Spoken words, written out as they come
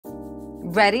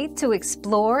Ready to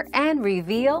explore and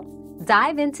reveal?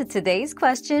 Dive into today's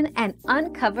question and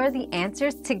uncover the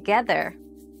answers together.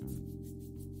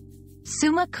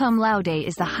 Summa Cum Laude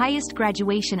is the highest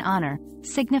graduation honor,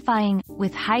 signifying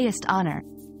with highest honor.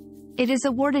 It is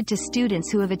awarded to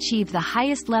students who have achieved the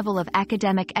highest level of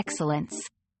academic excellence.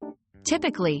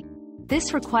 Typically,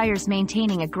 this requires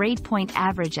maintaining a grade point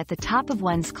average at the top of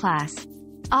one's class,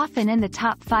 often in the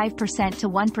top 5% to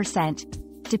 1%,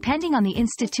 depending on the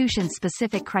institution's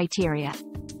specific criteria.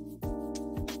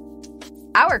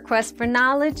 Our quest for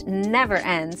knowledge never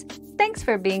ends. Thanks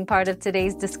for being part of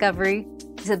today's discovery.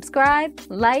 Subscribe,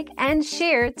 like, and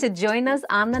share to join us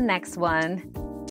on the next one.